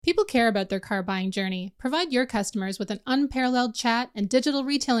People care about their car buying journey. Provide your customers with an unparalleled chat and digital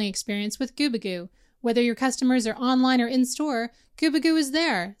retailing experience with Gubagoo. Whether your customers are online or in-store, Gubagoo is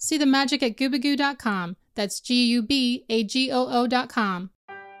there. See the magic at Gubagoo.com. That's Gubagoo.com.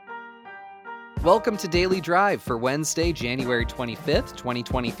 Welcome to Daily Drive for Wednesday, January 25th,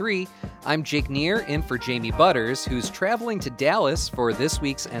 2023. I'm Jake Neer, in for Jamie Butters, who's traveling to Dallas for this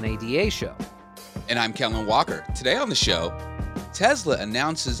week's NADA show. And I'm Kellen Walker. Today on the show, Tesla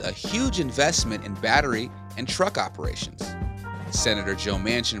announces a huge investment in battery and truck operations. Senator Joe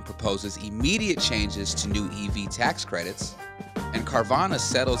Manchin proposes immediate changes to new EV tax credits. And Carvana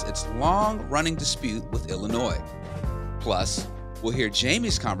settles its long-running dispute with Illinois. Plus, we'll hear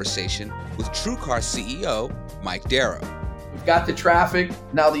Jamie's conversation with TrueCar CEO Mike Darrow. We've got the traffic.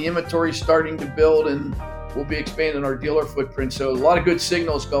 Now the inventory is starting to build, and we'll be expanding our dealer footprint. So a lot of good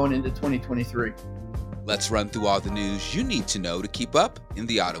signals going into 2023. Let's run through all the news you need to know to keep up in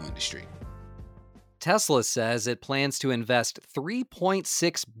the auto industry. Tesla says it plans to invest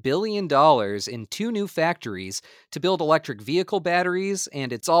 $3.6 billion in two new factories to build electric vehicle batteries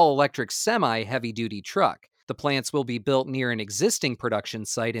and its all-electric semi-heavy-duty truck. The plants will be built near an existing production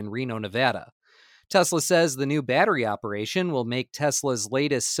site in Reno, Nevada. Tesla says the new battery operation will make Tesla's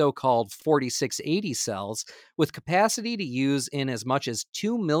latest so-called 4680 cells with capacity to use in as much as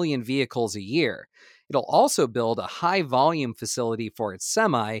 2 million vehicles a year. It'll also build a high-volume facility for its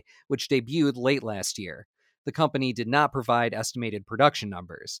Semi, which debuted late last year. The company did not provide estimated production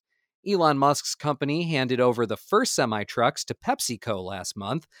numbers. Elon Musk's company handed over the first semi-trucks to PepsiCo last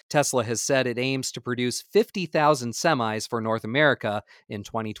month. Tesla has said it aims to produce 50,000 semis for North America in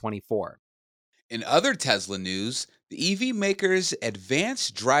 2024. In other Tesla news, the EV maker's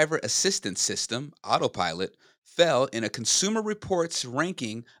advanced driver assistance system, Autopilot, fell in a Consumer Reports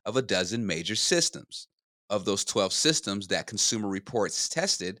ranking of a dozen major systems. Of those 12 systems that Consumer Reports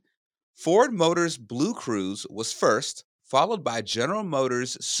tested, Ford Motors Blue Cruise was first, followed by General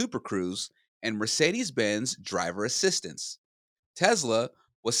Motors Super Cruise and Mercedes-Benz Driver Assistance. Tesla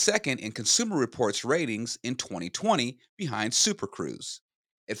was second in Consumer Reports ratings in 2020 behind Super Cruise.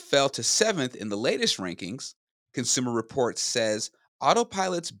 It fell to 7th in the latest rankings. Consumer Reports says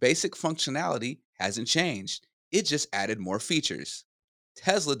Autopilot's basic functionality hasn't changed. It just added more features.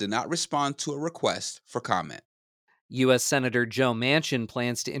 Tesla did not respond to a request for comment. U.S. Senator Joe Manchin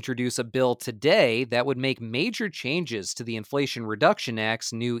plans to introduce a bill today that would make major changes to the Inflation Reduction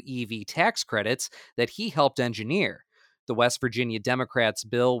Act's new EV tax credits that he helped engineer. The West Virginia Democrats'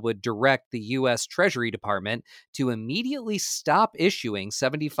 bill would direct the U.S. Treasury Department to immediately stop issuing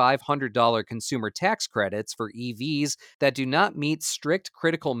 $7,500 consumer tax credits for EVs that do not meet strict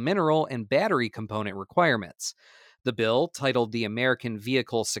critical mineral and battery component requirements. The bill, titled the American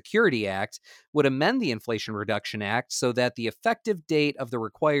Vehicle Security Act, would amend the Inflation Reduction Act so that the effective date of the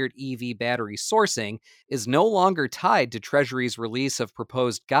required EV battery sourcing is no longer tied to Treasury's release of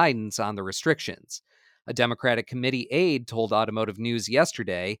proposed guidance on the restrictions. A Democratic committee aide told Automotive News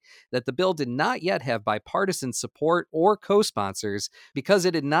yesterday that the bill did not yet have bipartisan support or co-sponsors because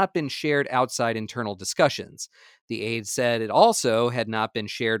it had not been shared outside internal discussions. The aide said it also had not been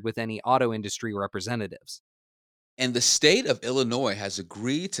shared with any auto industry representatives. And the state of Illinois has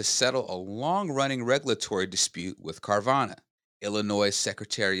agreed to settle a long-running regulatory dispute with Carvana. Illinois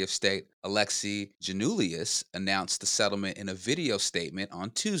Secretary of State Alexei Giannoulias announced the settlement in a video statement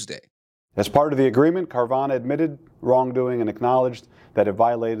on Tuesday. As part of the agreement, Carvana admitted wrongdoing and acknowledged that it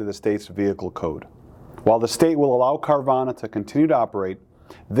violated the state's vehicle code. While the state will allow Carvana to continue to operate,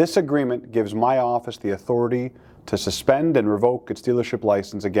 this agreement gives my office the authority to suspend and revoke its dealership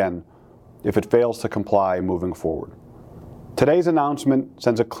license again if it fails to comply moving forward. Today's announcement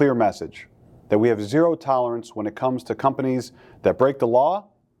sends a clear message that we have zero tolerance when it comes to companies that break the law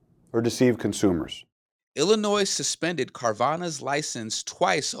or deceive consumers. Illinois suspended Carvana's license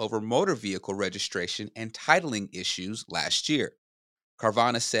twice over motor vehicle registration and titling issues last year.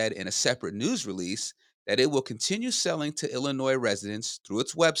 Carvana said in a separate news release that it will continue selling to Illinois residents through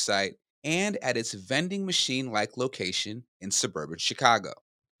its website and at its vending machine-like location in suburban Chicago.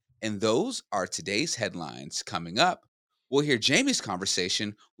 And those are today's headlines. Coming up, we'll hear Jamie's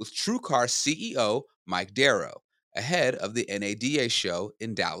conversation with TrueCar CEO Mike Darrow ahead of the NADA show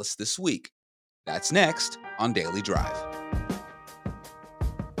in Dallas this week. That's next on Daily Drive.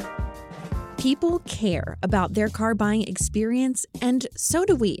 People care about their car buying experience, and so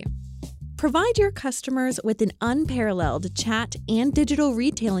do we. Provide your customers with an unparalleled chat and digital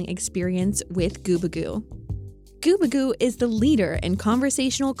retailing experience with Gubagoo. Gubagoo is the leader in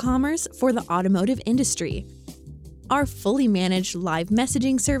conversational commerce for the automotive industry. Our fully managed live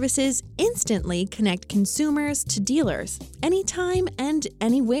messaging services instantly connect consumers to dealers anytime and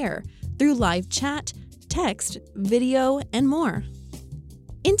anywhere through live chat, text, video, and more.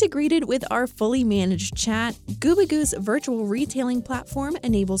 Integrated with our fully managed chat, Gubagoo's virtual retailing platform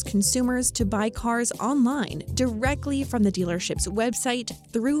enables consumers to buy cars online directly from the dealership's website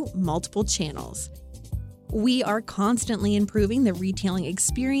through multiple channels. We are constantly improving the retailing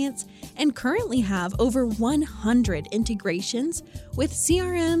experience and currently have over 100 integrations with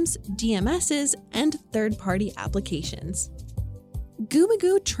CRMs, DMSs, and third-party applications.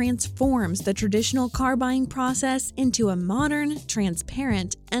 Gubagoo transforms the traditional car buying process into a modern,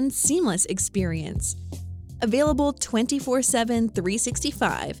 transparent, and seamless experience. Available 24/7,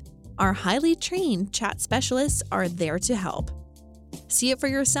 365, our highly trained chat specialists are there to help. See it for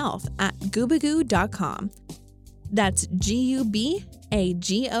yourself at Gubagoo.com. That's GUBAGOO.com.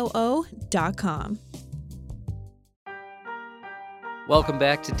 Welcome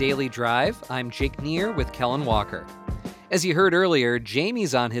back to Daily Drive. I'm Jake Neer with Kellen Walker. As you heard earlier,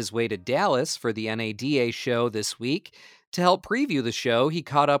 Jamie's on his way to Dallas for the NADA show this week. To help preview the show, he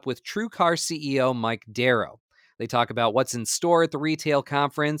caught up with TrueCar CEO Mike Darrow. They talk about what's in store at the retail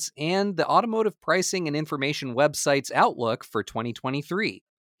conference and the automotive pricing and information website's outlook for 2023.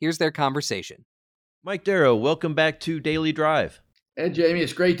 Here's their conversation. Mike Darrow, welcome back to Daily Drive. Hey, Jamie,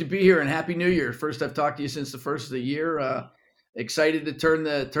 it's great to be here and Happy New Year. First I've talked to you since the first of the year. Excited to turn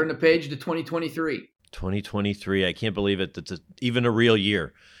the page to 2023. 2023. I can't believe it. That's even a real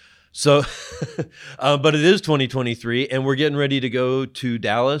year. So, but it is 2023, and we're getting ready to go to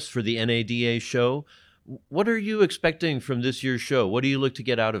Dallas for the NADA show. What are you expecting from this year's show? What do you look to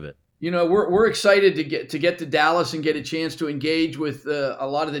get out of it? You know, we're excited to get to Dallas and get a chance to engage with a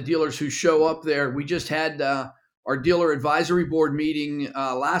lot of the dealers who show up there. We just had our dealer advisory board meeting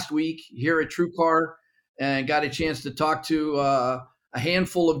last week here at TrueCar and got a chance to talk to a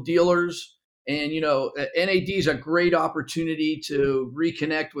handful of dealers. And, you know, NAD is a great opportunity to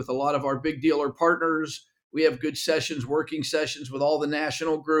reconnect with a lot of our big dealer partners. We have good sessions, working sessions with all the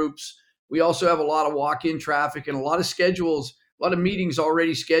national groups. We also have a lot of walk-in traffic and a lot of schedules, a lot of meetings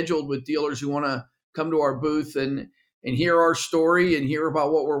already scheduled with dealers who want to come to our booth and hear our story and hear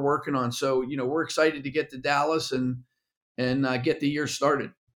about what we're working on. So, you know, we're excited to get to Dallas and get the year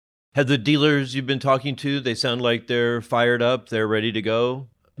started. Have the dealers you've been talking to, they sound like they're fired up, they're ready to go?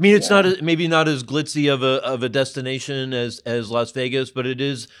 I mean, it's maybe not as glitzy of a destination as Las Vegas, but it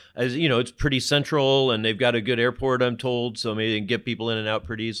is, as you know, it's pretty central and they've got a good airport, I'm told, so maybe they can get people in and out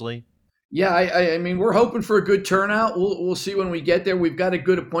pretty easily. Yeah, I mean, we're hoping for a good turnout. We'll see when we get there. We've got a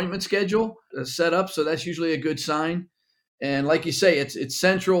good appointment schedule set up, so that's usually a good sign. And like you say, it's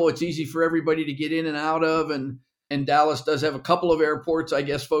central. It's easy for everybody to get in and out of, and Dallas does have a couple of airports, I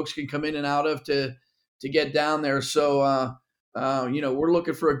guess, folks can come in and out of to get down there. So, you know, we're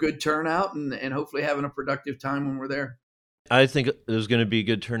looking for a good turnout and hopefully having a productive time when we're there. I think there's going to be a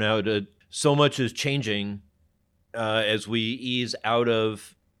good turnout. So much is changing as we ease out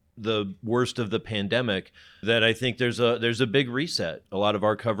of the worst of the pandemic that I think there's a big reset. A lot of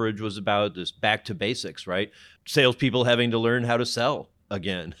our coverage was about this back to basics, right? Salespeople having to learn how to sell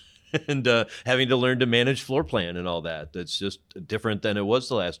again and having to learn to manage floor plan and all that. That's just different than it was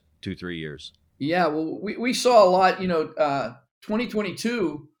the last 2-3 years. Yeah, well, we saw a lot, you know,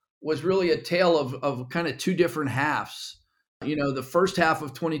 2022 was really a tale of kind of two different halves. You know, the first half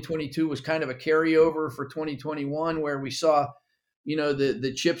of 2022 was kind of a carryover for 2021 where we saw, you know,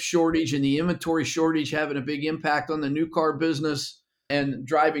 the chip shortage and the inventory shortage having a big impact on the new car business and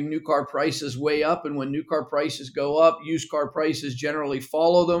driving new car prices way up. And when new car prices go up, used car prices generally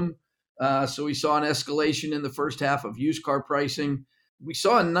follow them. So we saw an escalation in the first half of used car pricing. We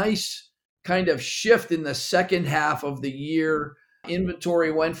saw a nice kind of shift in the second half of the year.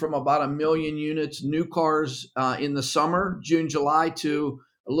 Inventory went from about 1 million units, new cars in the summer, June, July, to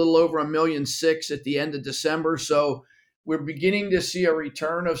a little over 1.6 million at the end of December. So we're beginning to see a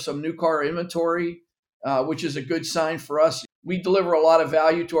return of some new car inventory, which is a good sign for us. We deliver a lot of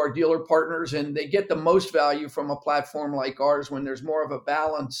value to our dealer partners, and they get the most value from a platform like ours when there's more of a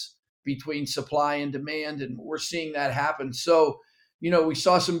balance between supply and demand, and we're seeing that happen. So, you know, we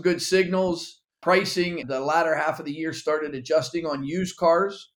saw some good signals. Pricing, the latter half of the year started adjusting on used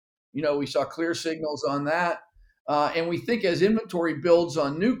cars. You know, we saw clear signals on that. And we think as inventory builds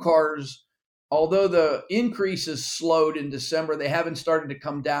on new cars, although the increases slowed in December, they haven't started to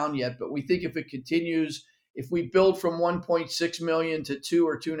come down yet. But we think if it continues, if we build from 1.6 million to 2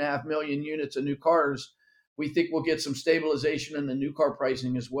 or 2.5 million units of new cars, we think we'll get some stabilization in the new car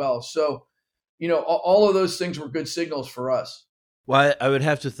pricing as well. So, you know, all of those things were good signals for us. Well, I would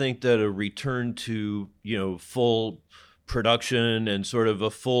have to think that a return to, full production and sort of a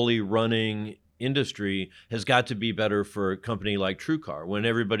fully running industry has got to be better for a company like TrueCar. When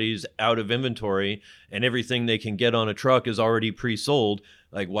everybody's out of inventory and everything they can get on a truck is already pre-sold,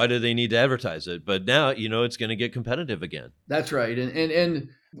 like, why do they need to advertise it? But now, it's going to get competitive again. That's right. And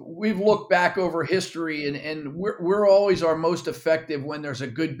we've looked back over history, and we're always our most effective when there's a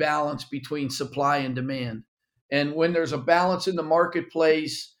good balance between supply and demand. And when there's a balance in the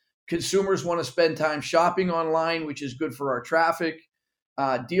marketplace, consumers want to spend time shopping online, which is good for our traffic.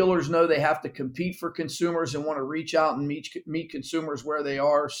 Dealers know they have to compete for consumers and want to reach out and meet consumers where they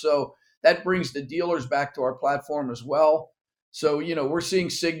are. So that brings the dealers back to our platform as well. So, we're seeing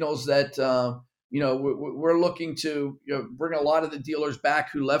signals that, we're looking to bring a lot of the dealers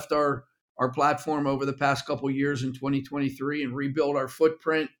back who left our platform over the past couple of years in 2023 and rebuild our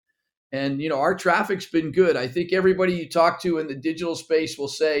footprint. And, our traffic's been good. I think everybody you talk to in the digital space will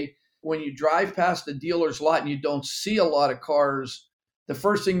say when you drive past a dealer's lot and you don't see a lot of cars, the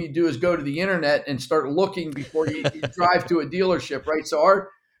first thing you do is go to the internet and start looking before you drive to a dealership, right? So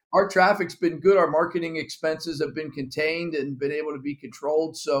our traffic's been good. Our marketing expenses have been contained and been able to be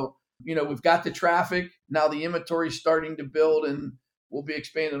controlled. So, we've got the traffic. Now the inventory's starting to build, and we'll be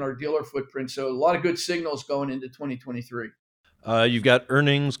expanding our dealer footprint. So a lot of good signals going into 2023. You've got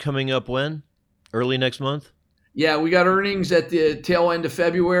earnings coming up when? Early next month? Yeah, we got earnings at the tail end of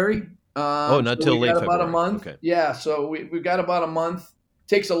February. Not till late February. About a month. Okay. Yeah, so we've got about a month.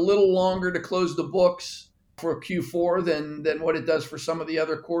 Takes a little longer to close the books for Q4 than what it does for some of the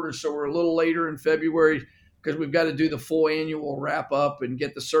other quarters. So we're a little later in February because we've got to do the full annual wrap up and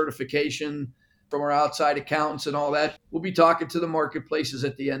get the certification from our outside accountants and all that. We'll be talking to the marketplaces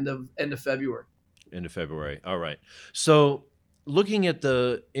at the end of February. End of February. All right. So looking at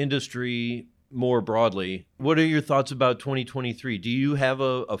the industry more broadly, what are your thoughts about 2023? Do you have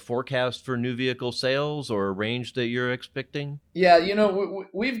a forecast for new vehicle sales or a range that you're expecting? Yeah,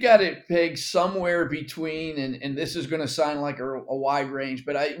 we've got it pegged somewhere between, and this is going to sound like a wide range,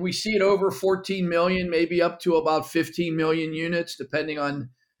 but we see it over 14 million, maybe up to about 15 million units, depending on,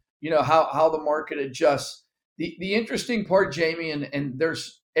 how the market adjusts. The interesting part, Jamie, and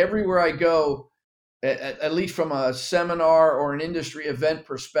there's everywhere I go, at least from a seminar or an industry event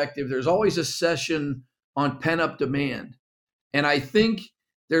perspective, there's always a session on pent-up demand. And I think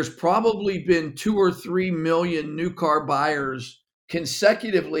there's probably been 2 or 3 million new car buyers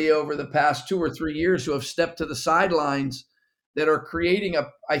consecutively over the past 2 or 3 years who have stepped to the sidelines that are creating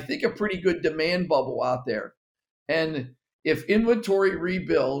I think, a pretty good demand bubble out there. And if inventory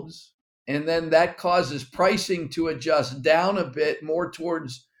rebuilds and then that causes pricing to adjust down a bit more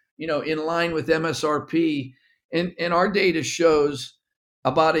towards in line with MSRP. And our data shows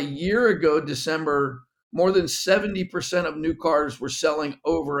about a year ago, December, more than 70% of new cars were selling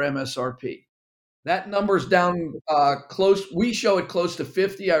over MSRP. That number's down close. We show it close to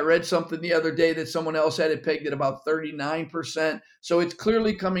 50. I read something the other day that someone else had it pegged at about 39%. So it's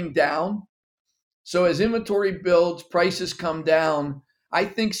clearly coming down. So as inventory builds, prices come down. I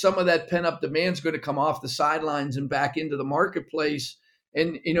think some of that pent-up demand is going to come off the sidelines and back into the marketplace.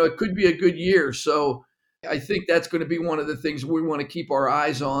 And, it could be a good year. So I think that's going to be one of the things we want to keep our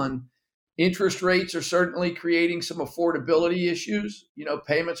eyes on. Interest rates are certainly creating some affordability issues.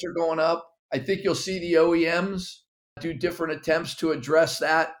 Payments are going up. I think you'll see the OEMs do different attempts to address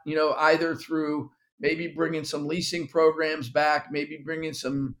that, either through maybe bringing some leasing programs back, maybe bringing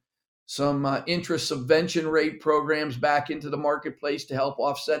some interest subvention rate programs back into the marketplace to help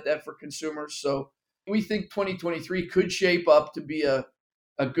offset that for consumers. So we think 2023 could shape up to be a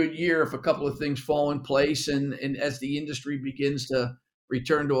good year if a couple of things fall in place and as the industry begins to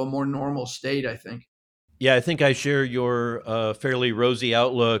return to a more normal state, I think. Yeah, I think I share your fairly rosy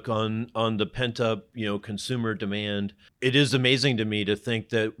outlook on the pent-up, consumer demand. It is amazing to me to think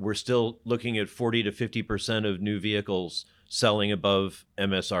that we're still looking at 40 to 50% of new vehicles selling above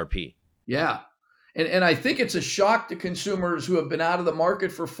MSRP. Yeah. And I think it's a shock to consumers who have been out of the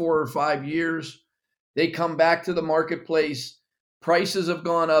market for 4 or 5 years. They come back to the marketplace. Prices have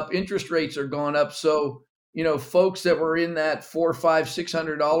gone up. Interest rates are gone up. So, folks that were in that $400,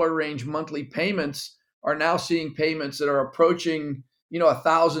 $500, $600 range monthly payments are now seeing payments that are approaching,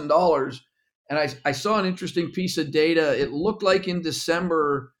 $1,000. And I saw an interesting piece of data. It looked like in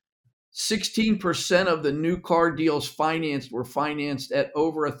December, 16% of the new car deals were financed at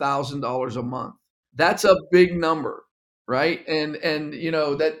over $1,000 a month. That's a big number, right? And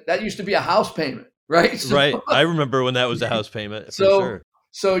that used to be a house payment, right? Right. I remember when that was a house payment. For sure.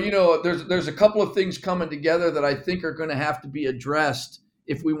 So there's a couple of things coming together that I think are going to have to be addressed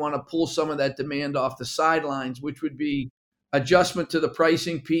if we want to pull some of that demand off the sidelines, which would be adjustment to the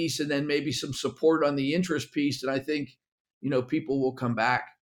pricing piece and then maybe some support on the interest piece. And I think, people will come back.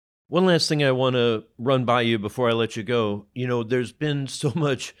 One last thing I want to run by you before I let you go. There's been so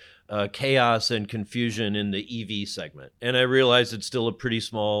much chaos and confusion in the EV segment. And I realize it's still a pretty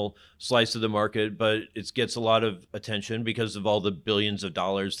small slice of the market, but it gets a lot of attention because of all the billions of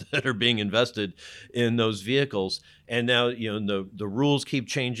dollars that are being invested in those vehicles. And now, the rules keep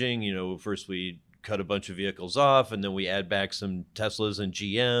changing. First we cut a bunch of vehicles off and then we add back some Teslas and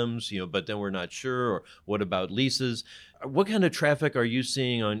GMs, but then we're not sure. Or what about leases? What kind of traffic are you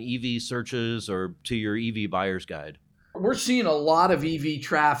seeing on EV searches or to your EV buyer's guide? We're seeing a lot of EV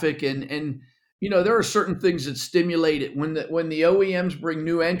traffic and there are certain things that stimulate it. When the OEMs bring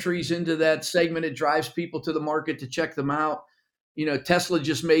new entries into that segment, it drives people to the market to check them out. Tesla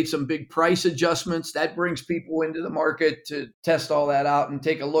just made some big price adjustments. That brings people into the market to test all that out and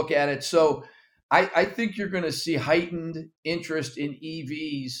take a look at it. So I think you're going to see heightened interest in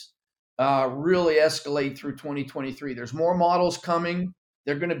EVs really escalate through 2023. There's more models coming.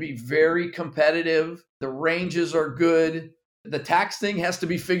 They're going to be very competitive. The ranges are good. The tax thing has to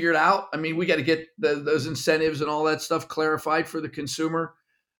be figured out. I mean, we got to get those incentives and all that stuff clarified for the consumer.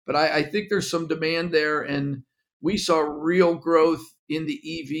 But I think there's some demand there. And we saw real growth in the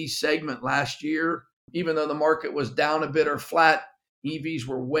EV segment last year. Even though the market was down a bit or flat, EVs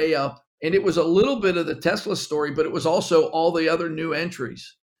were way up. And it was a little bit of the Tesla story, but it was also all the other new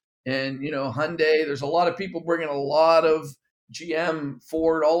entries. And, Hyundai, there's a lot of people bringing a lot of GM,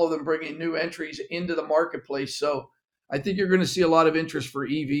 Ford, all of them bringing new entries into the marketplace. So I think you're going to see a lot of interest for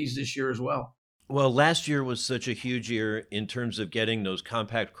EVs this year as well. Well, last year was such a huge year in terms of getting those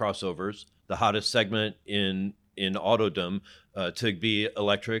compact crossovers, the hottest segment in Autodom, to be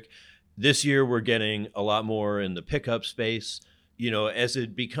electric. This year, we're getting a lot more in the pickup space. As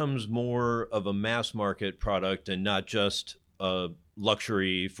it becomes more of a mass market product and not just a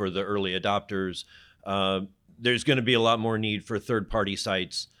luxury for the early adopters, there's going to be a lot more need for third-party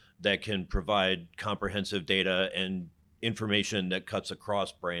sites that can provide comprehensive data and information that cuts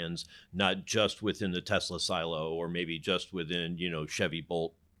across brands, not just within the Tesla silo or maybe just within, Chevy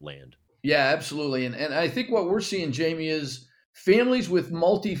Bolt land. Yeah, absolutely. And I think what we're seeing, Jamie, is families with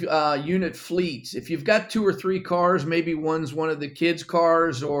multi-unit fleets. If you've got 2 or 3 cars, maybe one's one of the kids'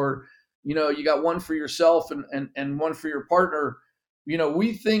 cars, or, you got one for yourself and one for your partner.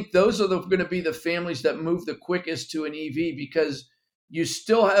 We think those are going to be the families that move the quickest to an EV because you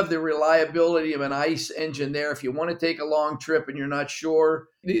still have the reliability of an ICE engine there. If you want to take a long trip and you're not sure,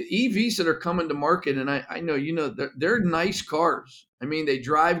 the EVs that are coming to market, and I know, they're nice cars. I mean, they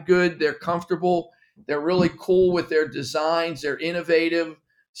drive good. They're comfortable. They're really cool with their designs. They're innovative.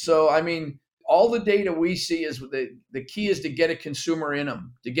 So, I mean, all the data we see is the key is to get a consumer in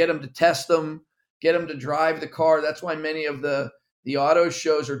them, to get them to test them, get them to drive the car. That's why many of the auto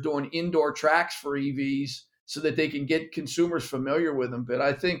shows are doing indoor tracks for EVs so that they can get consumers familiar with them. But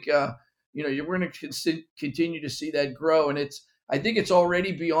I think, you're going to continue to see that grow. And I think it's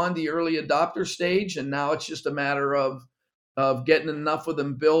already beyond the early adopter stage. And now it's just a matter of getting enough of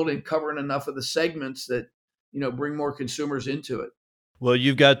them built and covering enough of the segments that, bring more consumers into it. Well,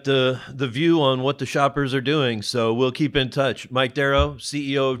 you've got the view on what the shoppers are doing. So we'll keep in touch. Mike Darrow,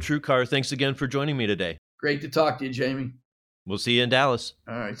 CEO of TrueCar, thanks again for joining me today. Great to talk to you, Jamie. We'll see you in Dallas.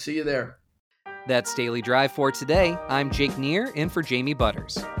 All right. See you there. That's Daily Drive for today. I'm Jake Neer, in for Jamie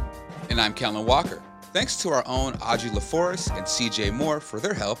Butters. And I'm Kellen Walker. Thanks to our own Audrey LaForest and CJ Moore for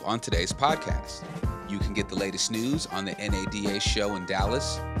their help on today's podcast. You can get the latest news on the NADA show in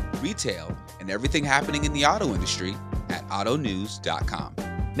Dallas, retail, and everything happening in the auto industry at autonews.com.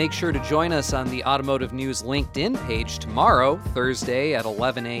 Make sure to join us on the Automotive News LinkedIn page tomorrow, Thursday at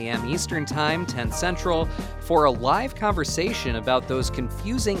 11 a.m. Eastern Time, 10 Central, for a live conversation about those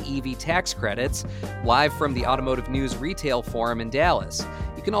confusing EV tax credits, live from the Automotive News Retail Forum in Dallas.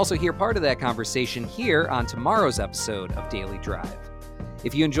 You can also hear part of that conversation here on tomorrow's episode of Daily Drive.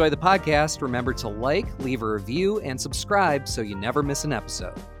 If you enjoy the podcast, remember to like, leave a review, and subscribe so you never miss an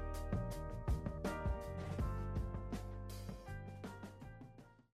episode.